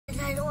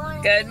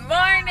Good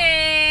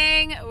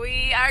morning!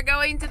 We are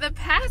going to the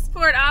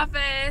passport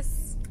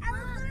office. I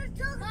was going to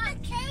talk the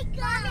cake.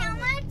 Mommy, I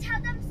want to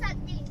tell them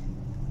something.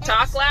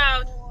 Talk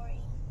loud.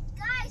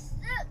 Guys,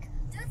 look.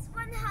 This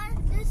one has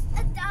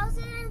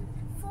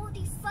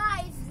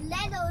 1,045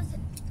 letters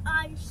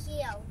on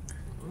here.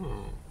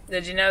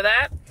 Did you know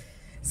that?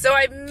 So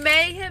I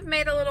may have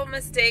made a little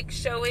mistake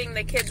showing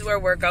the kids where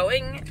we're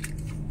going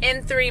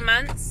in 3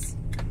 months.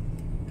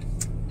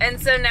 And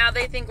so now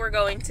they think we're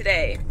going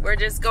today. We're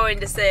just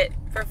going to sit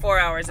for 4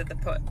 hours at the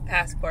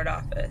passport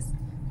office.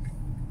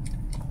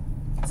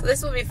 So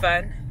this will be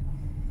fun.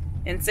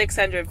 In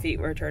 600 feet,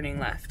 we're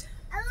turning left.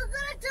 I was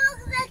going to talk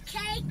the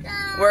cake.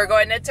 We're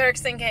going to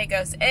Turks and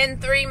Caicos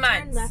in 3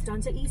 months. Turn left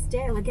onto East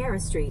De La Guerra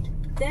Street.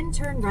 Then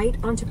turn right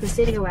onto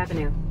Presidio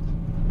Avenue.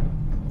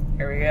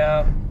 Here we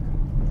go.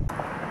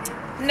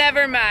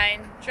 Never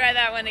mind. Try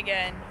that one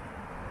again.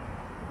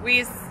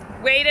 We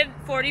waited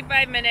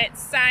 45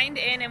 minutes, signed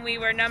in, and we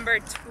were number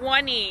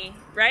 20,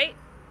 right?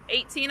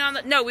 18 on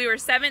the, no, we were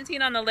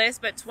 17 on the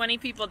list, but 20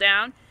 people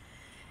down.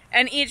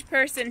 And each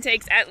person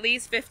takes at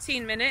least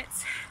 15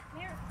 minutes.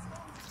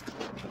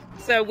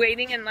 So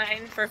waiting in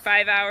line for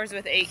 5 hours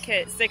with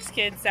 6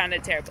 kids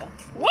sounded terrible.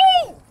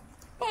 Woo!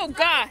 Oh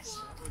gosh.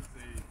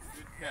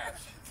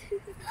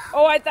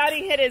 Oh, I thought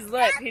he hit his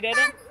lip. He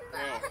didn't?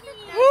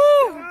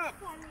 Woo!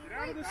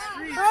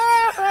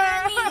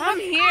 I'm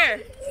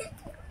here.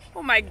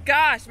 Oh my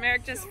gosh,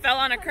 Merrick just fell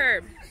on a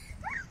curb.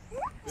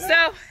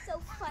 So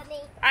funny.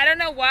 I don't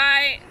know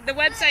why the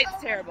website's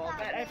terrible,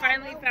 but I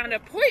finally found an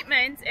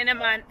appointment in a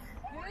month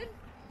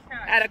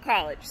at a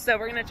college. So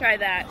we're gonna try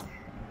that.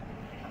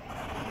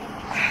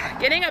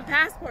 Getting a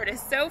passport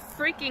is so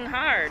freaking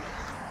hard.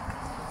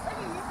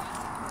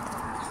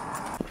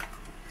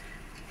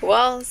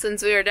 Well,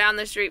 since we were down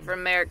the street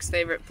from Merrick's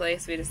favorite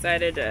place, we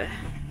decided to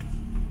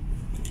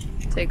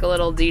take a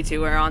little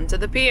detour onto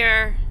the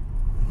pier.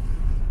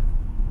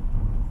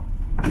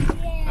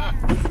 Yeah.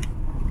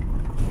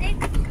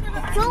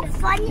 It's so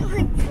funny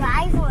to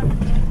drive on it.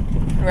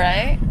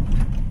 Right? I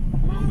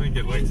don't think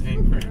it likes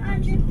hang very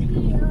much.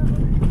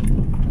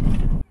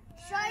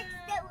 Sharks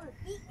that were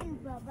eaten,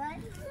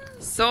 Bubba.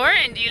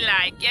 Soren, do you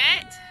like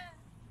it?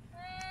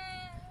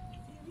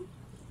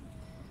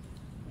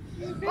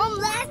 Well,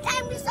 last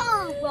time we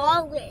saw a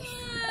walrus.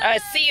 A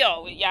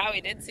seal. Yeah,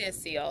 we did see a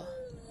seal.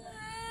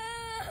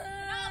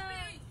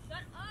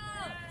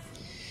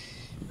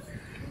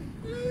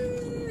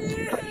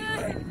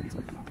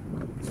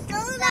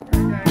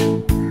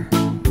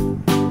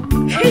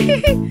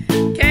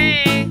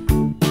 Okay,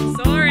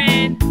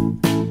 Soren.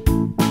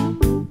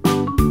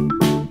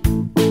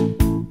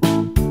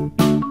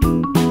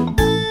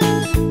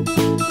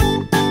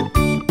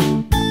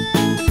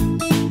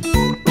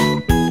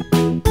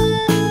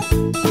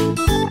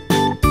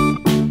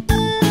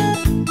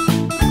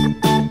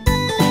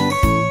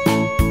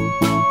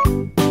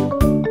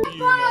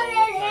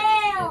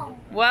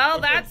 Well,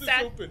 that's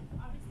that. Take them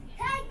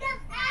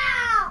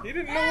out! He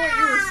didn't know what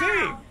you were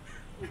saying.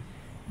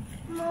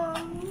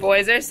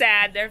 Boys are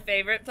sad. Their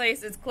favorite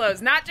place is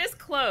closed. Not just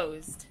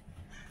closed.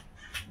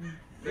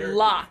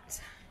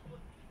 Locked.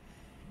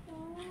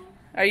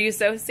 Are you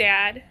so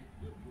sad?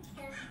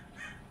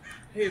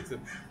 Hey, it's a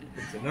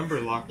number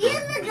locked. Here's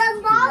the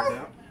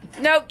gumball.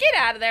 No, get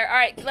out of there. All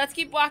right, let's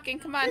keep walking.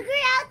 Come on. Look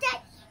out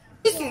there.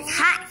 This is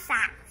hot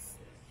sauce.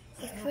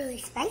 It's really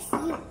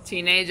spicy.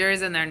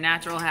 Teenagers in their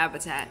natural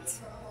habitat.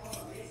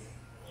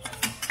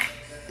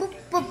 Boop,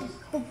 boop,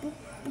 boop, boop,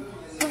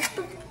 boop,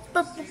 boop, boop,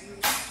 boop.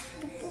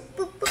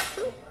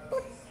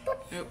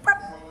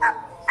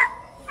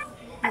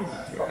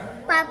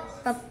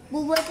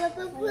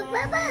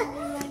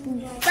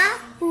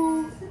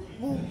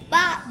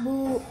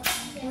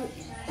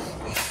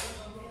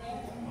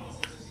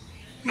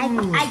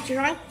 I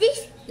drank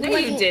this. No,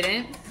 you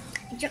didn't.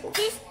 I drank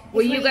this.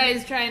 Will you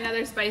guys try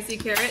another spicy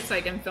carrot so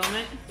I can film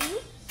it?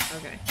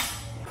 Okay.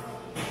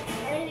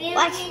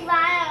 Watch.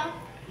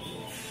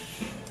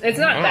 It's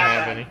I not don't that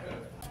have bad. any.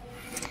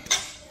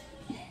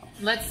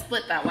 Let's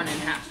split that one in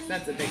half.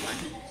 That's a big one.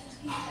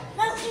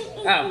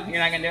 Oh, you're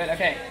not gonna do it?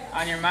 Okay.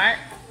 On your mark.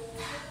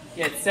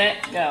 Get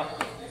set, go.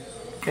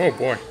 Oh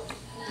boy.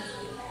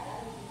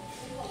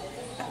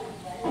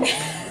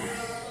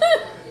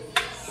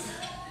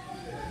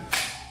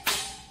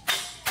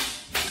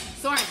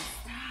 Soren,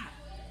 stop.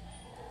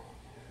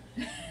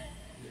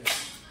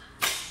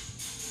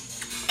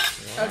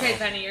 Okay,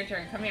 Penny, your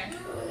turn. Come here.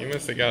 You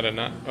must have got a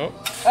nut. Oh.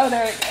 Oh,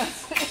 there it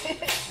goes.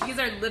 These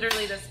are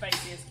literally the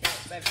spiciest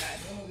carrots I've had.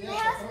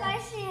 How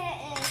spicy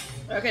it is.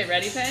 Okay,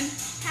 ready, Pen?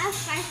 How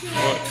spicy it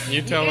Well, is.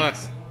 you tell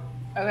us.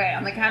 Okay,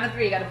 on the count of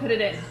 3, you gotta put it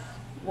in.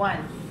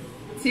 1,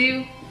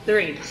 2,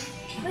 3.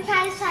 Which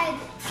side?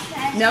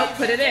 Nope,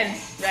 put it in.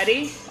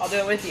 Ready? I'll do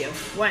it with you.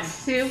 1,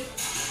 2,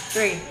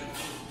 3.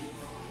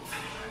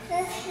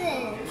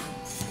 Listen.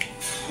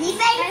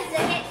 Leave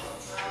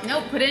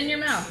Nope, put it in your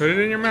mouth. Put it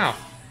in your mouth.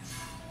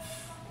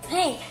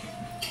 Hey,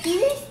 see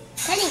this?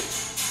 Penny.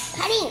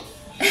 Penny.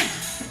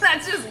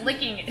 That's just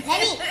licking it.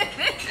 Penny.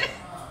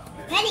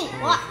 Penny,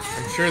 watch.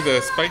 I'm sure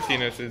the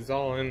spiciness is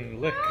all in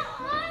lick.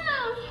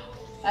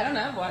 I don't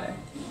have water.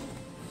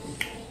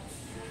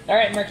 All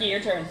right, Murky,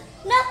 your turn.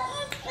 No.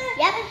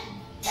 Yep.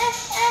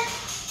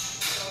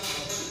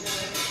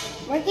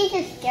 Murky's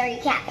a scary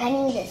cat.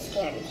 Penny's a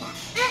scary cat.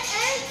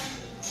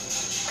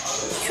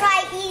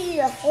 Try eating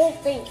the whole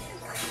thing.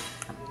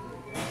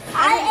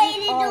 I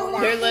ate it all.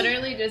 They're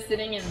literally just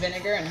sitting in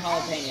vinegar and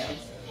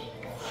jalapenos.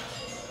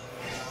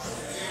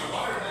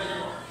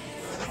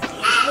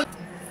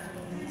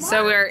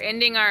 So we're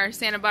ending our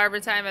Santa Barbara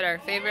time at our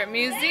favorite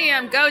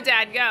museum. Go,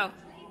 Dad, go.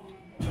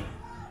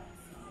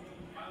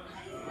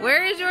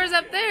 Where is yours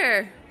up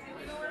there?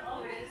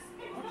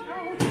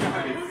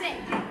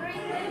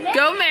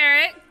 Go,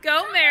 Merrick.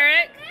 Go,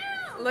 Merrick.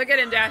 Look at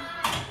him, Dad.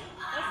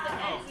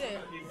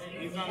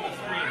 He's on the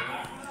screen.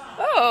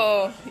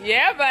 Oh,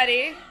 yeah,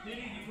 buddy.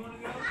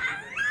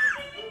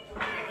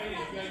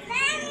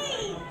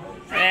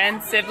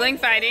 And sibling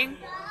fighting.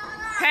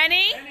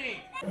 Penny?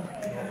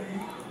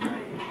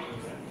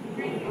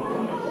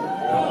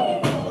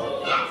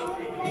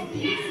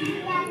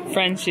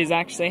 Friends, she's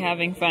actually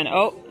having fun.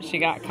 Oh, she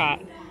got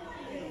caught.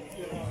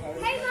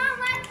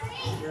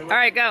 All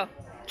right, go.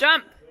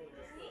 Jump.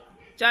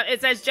 Jump. It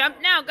says jump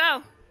now.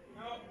 Go.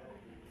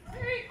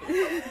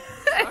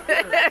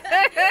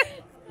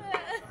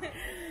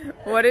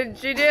 What did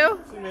she do?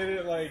 She made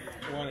it like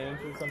 1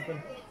 inch or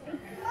something.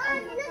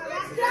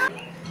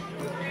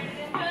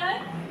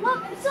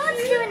 Look,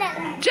 someone's doing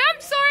it. Jump,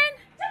 Soren.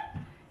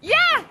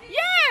 Yeah,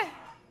 yeah.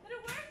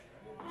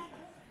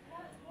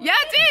 Yeah,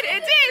 it did.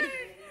 It did.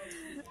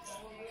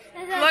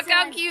 Look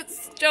how cute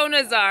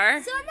Stonas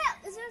are.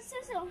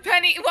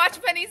 Penny,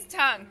 watch Penny's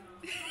tongue.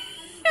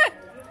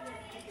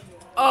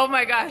 Oh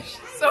my gosh,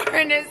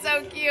 Soren is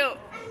so cute.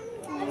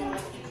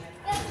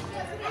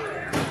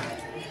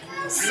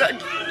 So,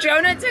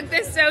 Jonah took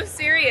this so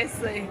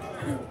seriously.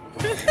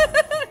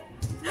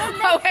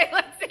 Oh wait,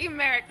 let's see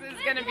Merrick. This is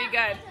gonna be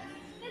good.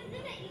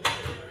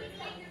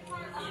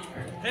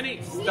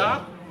 Penny,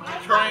 stop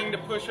trying to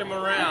push him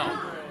around,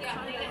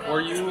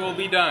 or you will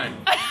be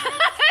done.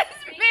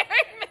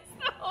 Merrick missed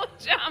the whole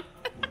jump.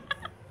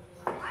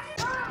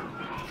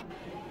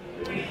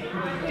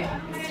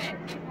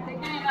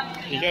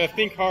 You gotta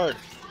think hard.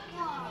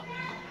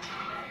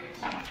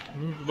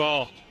 Move the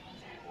ball.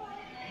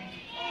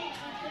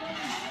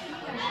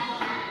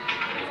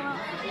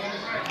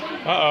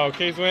 Uh-oh,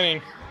 Kay's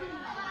winning.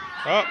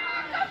 Oh,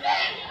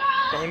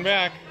 coming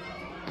back.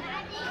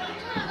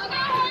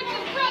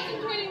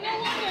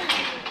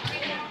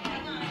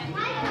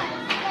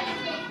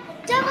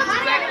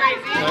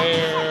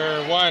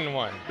 Player 1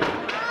 won.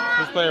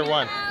 Who's player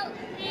 1?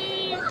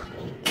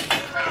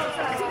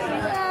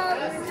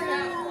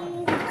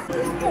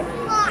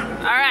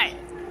 All right,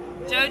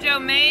 Jojo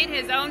made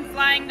his own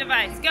flying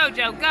device. Go,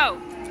 Joe, go.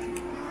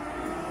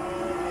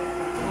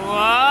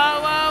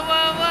 Whoa, whoa,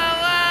 whoa, whoa,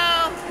 whoa.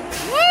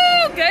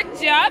 Woo, good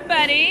job,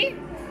 buddy.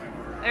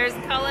 There's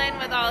Cullen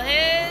with all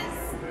his.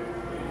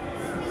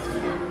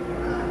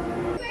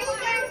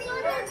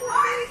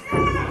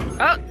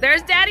 Oh,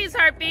 there's Daddy's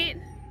heartbeat.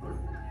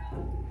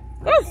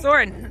 Oh,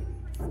 Soren.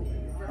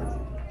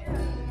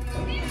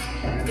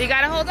 You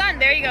gotta hold on.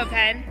 There you go,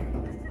 Pen.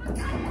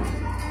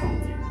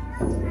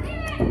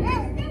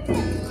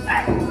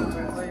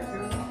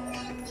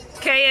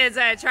 Kay is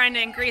trying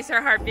to increase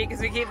her heartbeat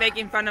because we keep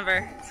making fun of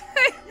her.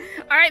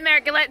 All right,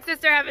 Merrick, let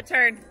sister have a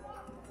turn.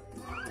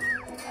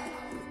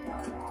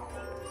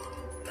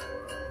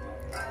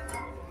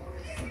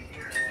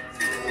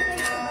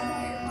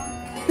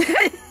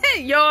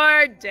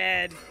 You're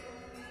dead.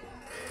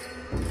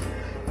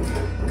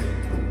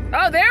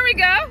 Oh, there we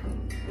go.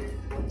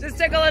 Just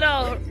took a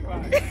little.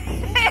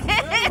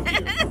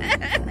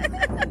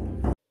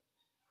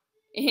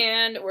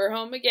 And we're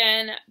home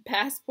again,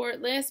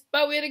 passportless,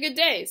 but we had a good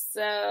day,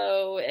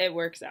 so it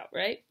works out,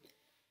 right?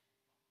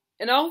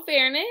 In all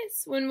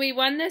fairness, when we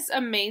won this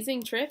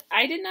amazing trip,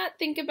 I did not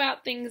think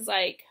about things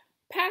like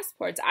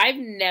passports. I've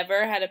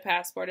never had a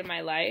passport in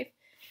my life.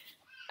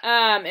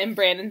 And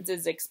Brandon's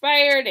is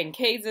expired, and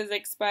Kay's is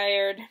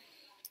expired,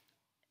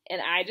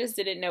 and I just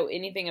didn't know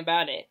anything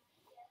about it.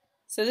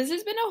 So this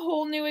has been a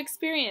whole new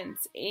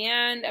experience,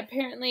 and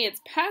apparently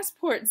it's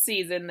passport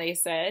season, they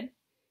said.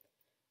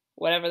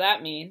 Whatever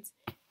that means.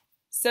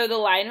 So the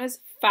line was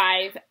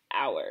 5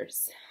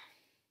 hours.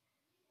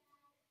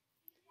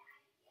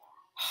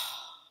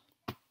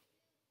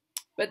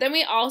 But then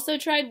we also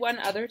tried one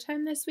other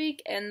time this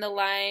week, and the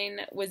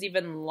line was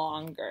even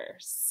longer.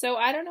 So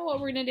I don't know what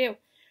we're going to do.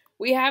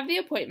 We have the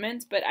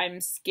appointment, but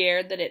I'm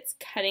scared that it's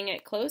cutting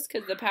it close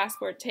because the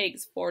passport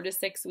takes 4 to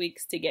 6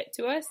 weeks to get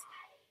to us.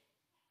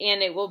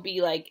 And it will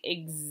be like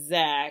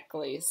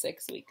exactly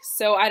 6 weeks.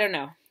 So I don't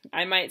know.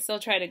 I might still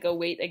try to go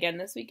wait again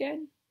this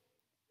weekend.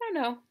 I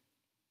don't know.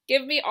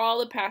 Give me all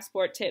the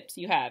passport tips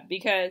you have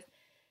because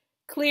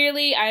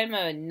clearly I'm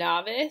a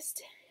novice.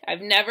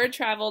 I've never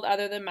traveled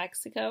other than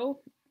Mexico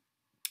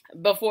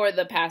before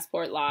the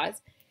passport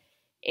laws.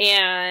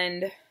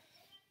 And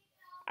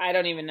I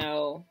don't even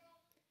know.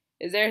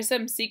 Is there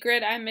some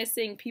secret I'm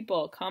missing?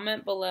 People,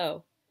 comment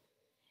below.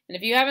 And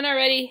if you haven't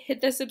already,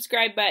 hit the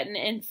subscribe button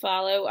and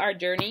follow our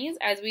journeys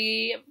as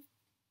we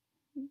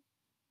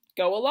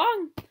go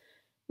along.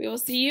 We will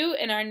see you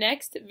in our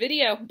next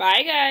video.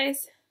 Bye,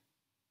 guys.